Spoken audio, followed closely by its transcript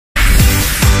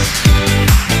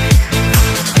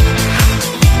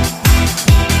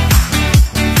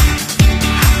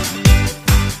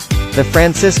The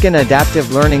Franciscan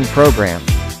Adaptive Learning Program.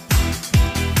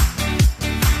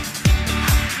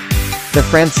 The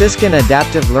Franciscan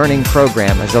Adaptive Learning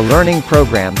Program is a learning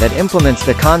program that implements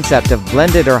the concept of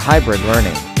blended or hybrid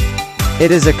learning. It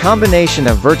is a combination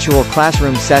of virtual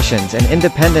classroom sessions and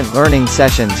independent learning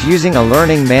sessions using a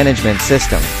learning management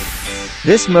system.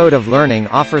 This mode of learning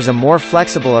offers a more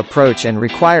flexible approach and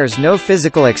requires no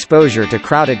physical exposure to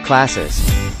crowded classes.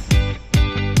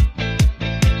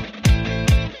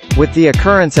 With the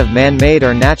occurrence of man-made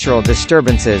or natural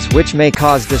disturbances which may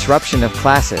cause disruption of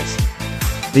classes,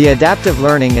 the adaptive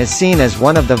learning is seen as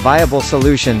one of the viable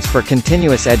solutions for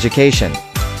continuous education.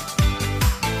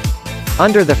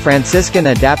 Under the Franciscan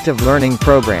Adaptive Learning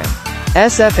Program,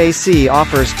 SFAC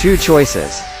offers two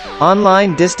choices: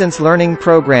 Online Distance Learning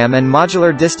Program and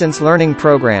Modular Distance Learning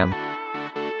Program.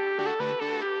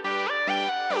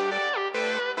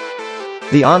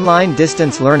 The Online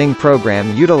Distance Learning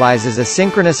Program utilizes a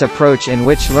synchronous approach in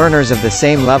which learners of the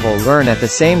same level learn at the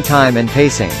same time and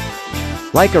pacing,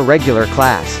 like a regular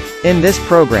class. In this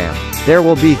program, there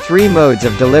will be three modes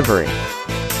of delivery.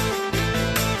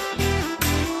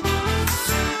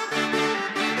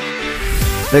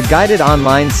 The guided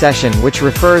online session, which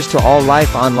refers to all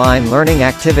life online learning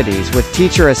activities with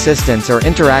teacher assistance or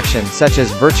interaction such as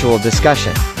virtual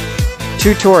discussion,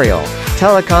 tutorial,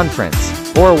 teleconference,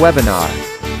 or webinar.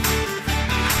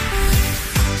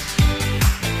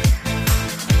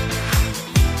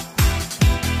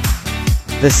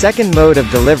 The second mode of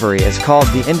delivery is called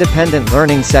the independent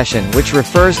learning session, which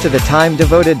refers to the time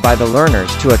devoted by the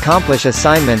learners to accomplish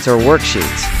assignments or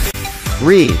worksheets,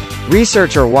 read,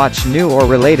 research or watch new or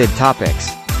related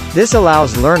topics. This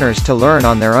allows learners to learn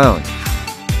on their own.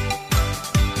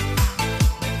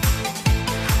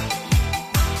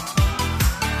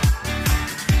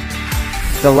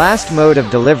 The last mode of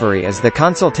delivery is the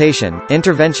consultation,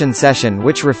 intervention session,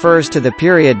 which refers to the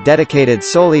period dedicated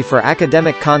solely for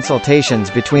academic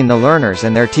consultations between the learners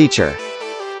and their teacher.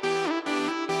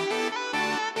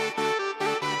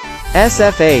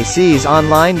 SFAC's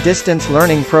Online Distance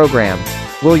Learning Program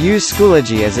will use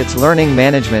Schoology as its learning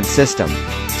management system.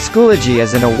 Schoology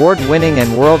is an award-winning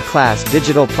and world-class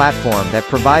digital platform that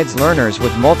provides learners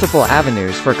with multiple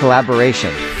avenues for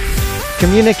collaboration,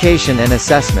 communication and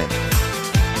assessment.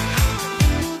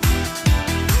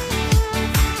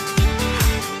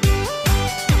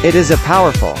 It is a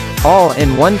powerful,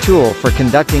 all-in-one tool for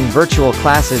conducting virtual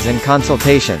classes and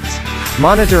consultations,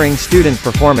 monitoring student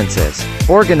performances,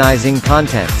 organizing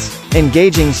contents,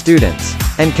 engaging students,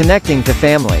 and connecting to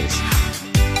families.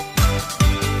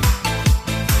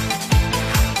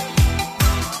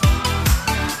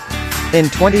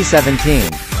 In 2017,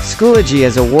 Schoology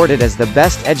is awarded as the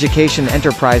Best Education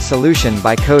Enterprise Solution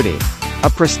by CODI, a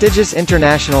prestigious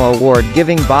international award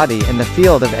giving body in the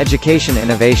field of education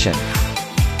innovation.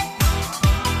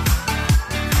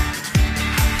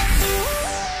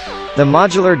 The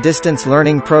Modular Distance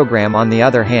Learning Program, on the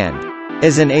other hand,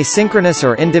 is an asynchronous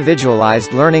or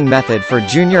individualized learning method for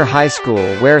junior high school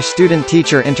where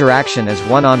student-teacher interaction is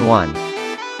one-on-one.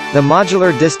 The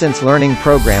Modular Distance Learning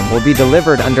Program will be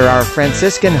delivered under our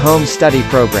Franciscan Home Study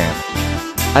Program,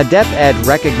 a DepEd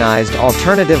recognized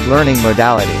alternative learning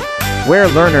modality, where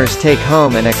learners take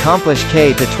home and accomplish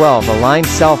K-12 aligned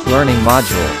self-learning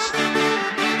modules.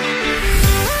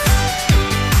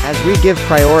 As we give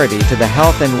priority to the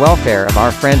health and welfare of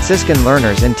our Franciscan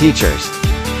learners and teachers,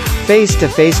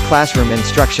 face-to-face classroom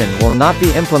instruction will not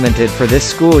be implemented for this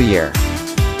school year.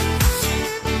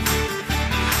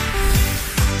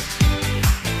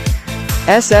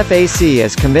 SFAC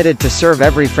is committed to serve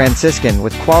every Franciscan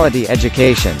with quality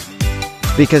education,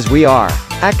 because we are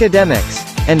academics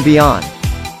and beyond.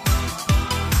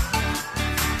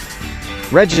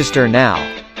 Register now.